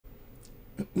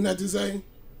Not saying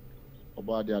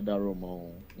about the other room.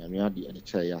 Yamiadi and the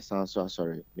chair. Sounds so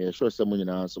sorry. May I show someone in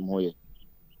answer more?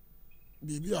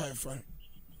 Baby, I have fun.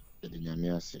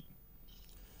 Yamiasi.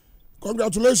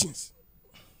 Congratulations.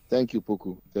 Thank you,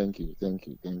 Poku. Thank you.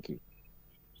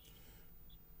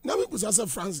 Now we put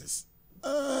ourselves Francis.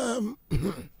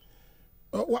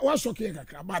 What's okay,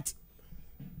 but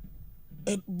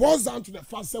it boils down to the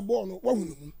first ball.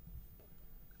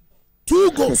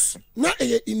 2 goals, not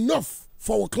enough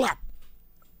for a club.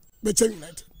 Bechem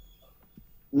United.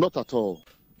 Not at all,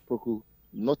 Poku.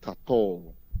 Not at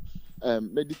all.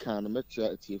 Medical match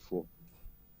at for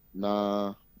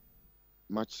na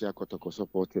match Kotoko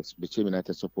supporters, Bechem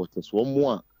United supporters. One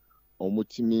more.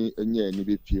 Omutimi enye ni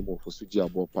be pie mo for suji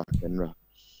abo park enra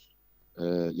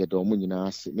yɛda ɔmo nyinaa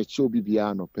ase mekyɛ obi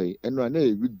bia no pɛ enra na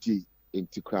ɛredi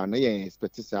enti kra na yɛn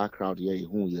expect saa crowd yɛ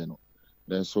hu yɛ no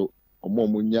then so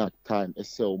ɔmo nya time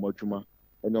ɛsɛ ɔmo adwuma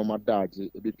ɛne ɔmo adagye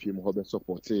ebe pie mo hɔ bɛ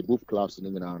support both clubs no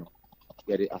nyinaa no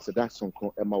yɛde aseda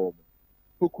sonko ɛma wɔn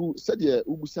Poku sɛdeɛ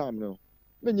ubusam no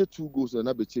na nye 2 goals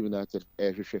na Bechem United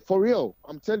ɛhwehwɛ for real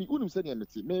I'm telling you unim sɛdeɛ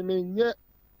nete me nye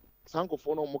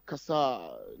Sankofo no mo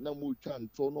kasa na mo twa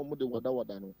nto no mo de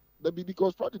wada no that be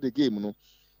because part of the game no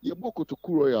ye boko to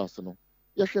Royals no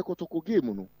ye hwe Kotoko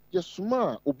game no ye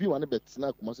suma obi wane bet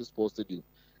na Kumasi Sports Stadium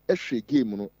e hwe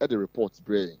game no e the report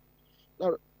brain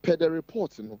now per the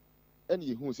report no any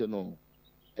ye hu say no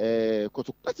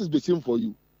Kotoko that is the same for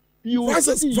you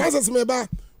Francis Meba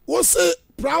was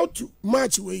proud to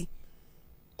match way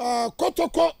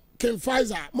Kotoko Ken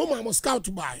Pfizer mama mo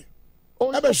scout by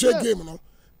ebe share game no.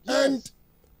 Yes. And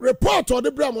report or the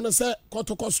Brahman say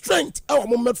Kotoko strength our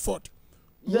Medford.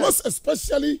 Yes. Most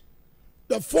especially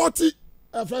the 40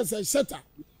 Francis setter.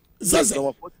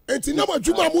 Zeze. And Tinama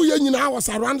Juma Muya was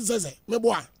around Zeze.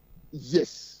 Meboa.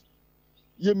 Yes.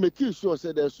 You make sure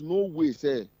say there's no way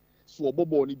say so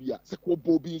Bobo Nibia, Sako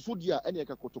Bobi, so dear any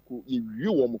Kotoko,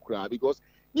 you won't cry because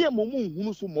near Momu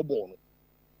who so mobono.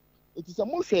 It is a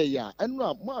moshe ya and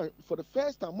man for the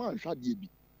first time man shall be.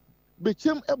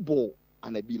 Bechem a ball.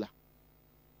 Anabila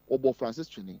Obo Francis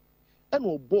training and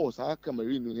no boss I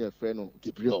Cameroon here friend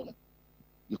Gabriel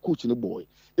you coach the boy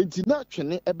it's not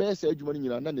training a best edge money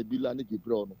and Anabila and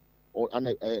Gabriel or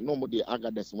no more the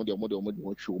Agadas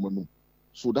more show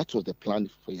so that was the plan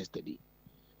for yesterday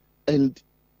and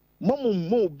Mama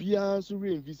Mo Bian so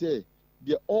reinvise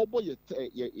the all boy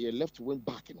your left wing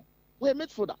back you know we're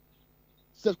made for that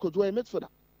says coach we're made for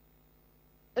that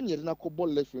and yet na ball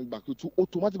left wing back to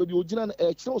automatically be original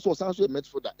extra so sanso met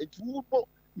for that it will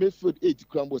midfield 8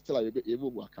 crumble still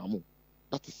able to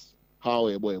that is how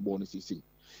a boy born is see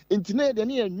internet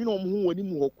and you know who any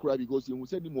more cry because you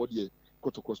said more the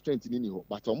Kotoko strength in any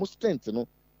but almost strength you know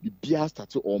the beer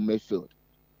start or midfield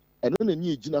and when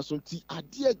any gina so ti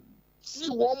adie see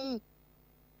one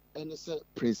and it's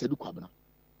Prince Edu Kwabena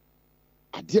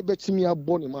adie betimi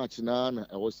abɔ ne match na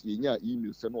was yenya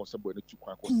email sɛ no ɔsɛbɔ ne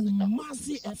tukwan kɔ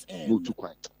no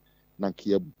tukwan na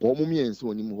ke bɔ mo miense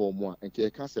onim hɔ mo a nke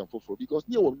ka sɛm foforo because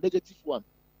ne wɔ negative one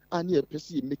and ne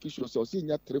pɛsi making sure sɛ ɔsɛ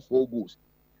nya 3-4 goals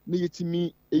ne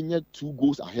yetimi enya 2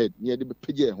 goals ahead ne de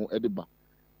pɛgye ho de ba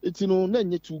etino na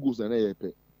nya 2 goals na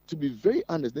yɛpɛ to be very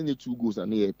honest na nya 2 goals na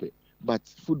yɛpɛ but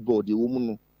football the woman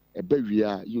no e be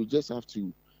wia you just have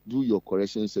to do your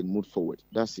corrections and move forward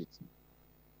that's it.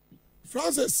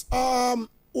 Francis,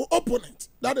 opponent,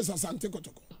 that is Asante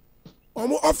Kotoko.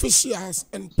 Officials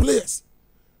and players.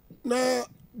 Now,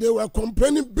 they were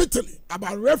complaining bitterly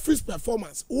about referee's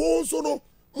performance. Also, no,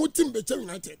 Mutim Bechem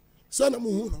United. Sana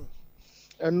Muhuno.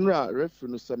 And referee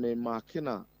no same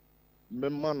markina,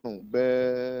 memano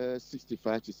be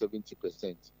 65 to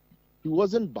 70%. He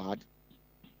wasn't bad,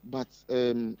 but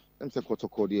Asante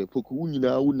Kotoko the Poku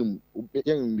unina unum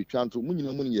yang mi chanto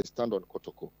munina muni stand on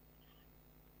Kotoko.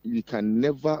 You can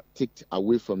never take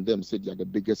away from them, say they are the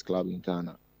biggest club in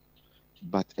Ghana.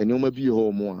 But Enoma be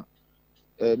home.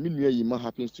 Minya Yima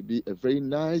happens to be a very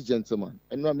nice gentleman.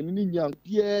 And I mean, young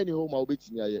Pierre, home, I'll be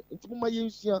in here. It's my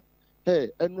Yusia. Hey,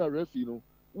 and Refino,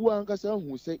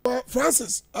 who say,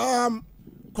 Francis,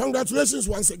 congratulations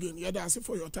once again. Yeah, that's it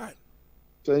for your time.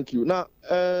 Thank you. Now,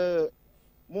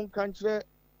 Mon country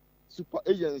super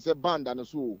agents a band and a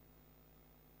so.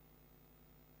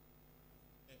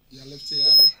 Yeah, let's say,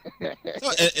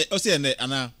 oh, see,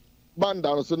 Anna.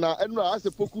 Banda so now and I say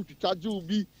Poku to charge you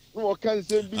be no can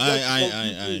say be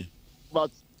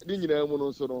but didn't you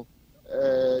know so no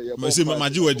my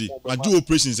do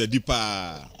operations a deeper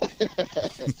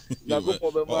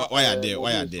why are there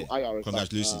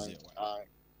congratulations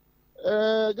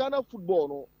Ghana football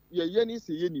no ye ni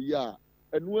say ye ya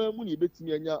enu amu ni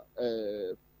betimi anya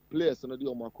players no de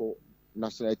omako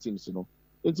national teams no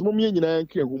Enti mo me nyina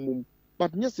nke humum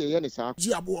but nye say ye ne sa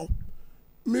jiabo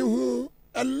me who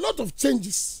a lot of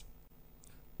changes.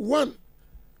 One,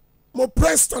 mo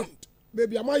president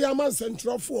baby amayama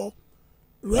central for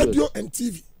radio and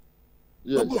TV.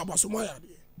 Yes. Omo abasomaya de.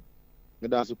 Me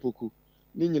da so poku.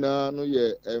 Ni nyina no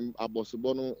ye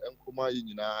abosebo no enkoma ye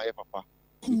nyina ye papa.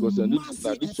 Because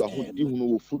this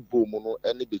who football mono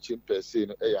any Bechem per se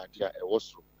no e ade e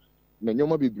wosro. Na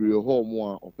nyoma bebre ho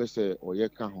mo a opese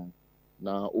oyeka ho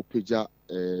na opeja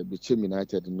Bechem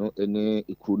United no ene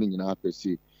ekuru ni nyina per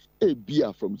se. E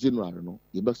bia from January no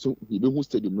ye be hu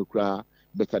stadium no kra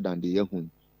better than the year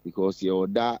because ye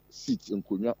order seats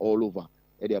nkonya all over.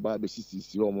 E dey about be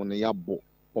sisi omo no ya bo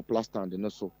popular stand no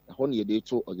so. Ho ne ye dey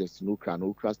to August no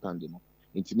kra stand no.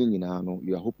 Inti ni nyina no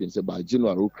you are hoping say by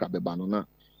January okra beba no na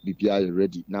BPI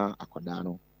ready na akoda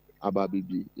no aba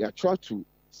bibi ya try to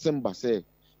semba say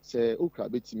okra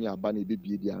betimi aba na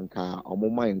bibi di anka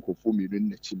omoma enkofo miru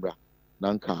na chibra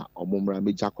na nka omomra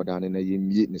meja akoda na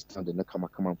yemie ne stand na kama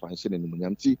fanhye ne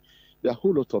munyamti there are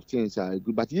whole lot of things are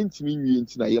good but yentimi nwie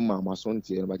nti na yema amaso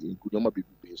nti but enkudoma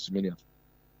bibi so many.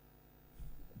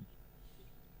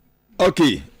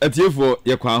 Okay, atiefo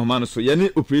ye kwa ahoma no so ye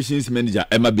ne operations manager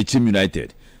Emma Bechem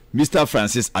United Mr.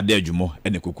 Francis Adejumo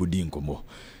ene kokodi nkomo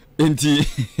enti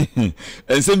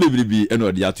ensem bebribi ene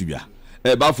odi atubia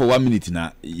ba for 1 minute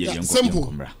na ye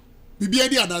nkomra bibia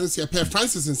di adanse per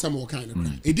Francis nsem wo kan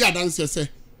ne edi adanse se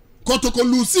Kotoko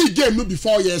lose game no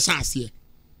before ye shase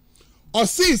or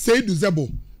see say Duzebo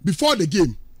before the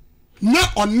game na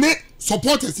on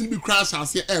supporters ni bi crash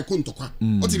shase kontokwa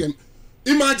oti dem.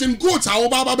 Imagine coach how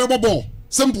baba ball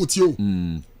simple to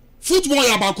you. Football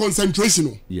ya about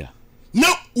concentration. Yeah.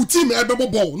 Now team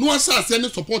ball no assess any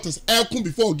supporters come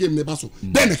before game never so.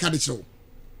 Then the card show.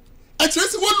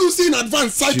 Actually, what lose in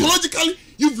advance psychologically,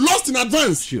 you've lost in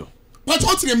advance. Sure. But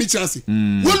what's the Chelsea?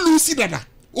 What lose that?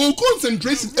 Or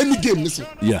concentration any game listen.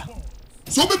 Yeah.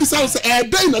 So maybe sounds a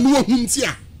day na no hum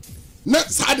tia. Not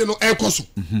side no air coso.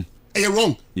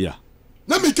 Wrong. Yeah.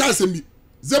 Let me tell you.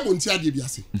 Zebo ntia de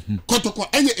biase. Kotoko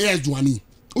enye AS duani.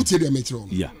 Utie de metro.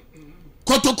 Yeah.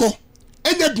 Kotoko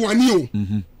enye duani o.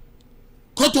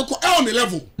 Kotoko on the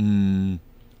level.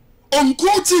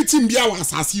 Onko team bia wa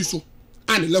asase so.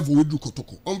 An level we do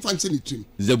Kotoko. On fanche ni team.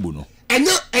 Zebo no.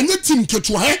 Enye team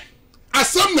ketua he.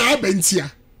 Asem na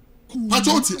abentia.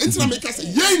 Patoti entina make say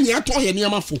ye ni ato ye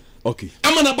niam afo. Okay.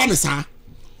 Amana ba ne sa.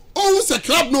 Oh, the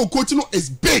club no coach no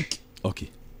is big. Okay.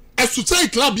 Society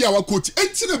club ya wa coach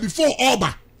entina before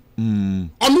Oba. On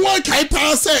one kai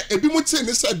pa say ebi mo che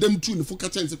ne say dem tu ne fo ka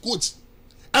chance coach.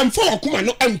 And for okuma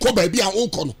no enko ba bia o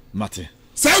ko no. Mate.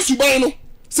 Say suban no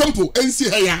simple ensi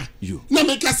ha ya. You. Na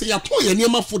make say ya to ye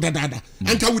niam fo dadada.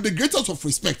 And with the greatest of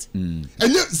respect. And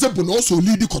Zebo no also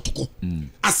lead Kotoko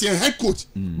as your head coach.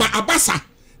 But Abasa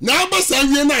na Abasa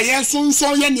wie na ye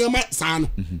so ye niam sa no.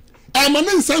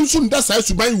 Emane nsanso nda sa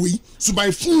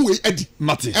suban fun we edi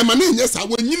mate emane nya sa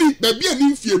wanyini ba bia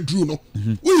ni mfie dru no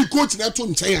we coach na to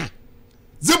nchen a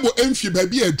Zebo emfie ba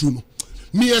bia dru no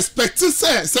me expect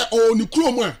say o ni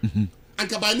krom a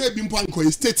anka ba na bi mpo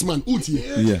anko statement uti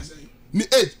yes ni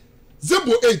 8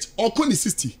 Zebo 8 oko ni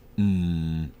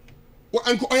 60 o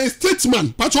anko o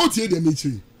statement pa cho tie de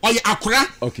mechi oye akora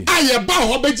aye ba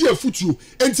ho beji afutuo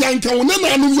enti anka wona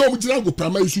na anu yo mugina go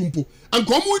prama isu mpo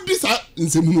anka omo di sa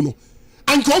nsemu no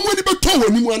anka omo ni beto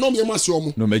woni mu anom ye ma se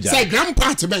omo say grand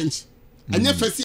part bench anya fasi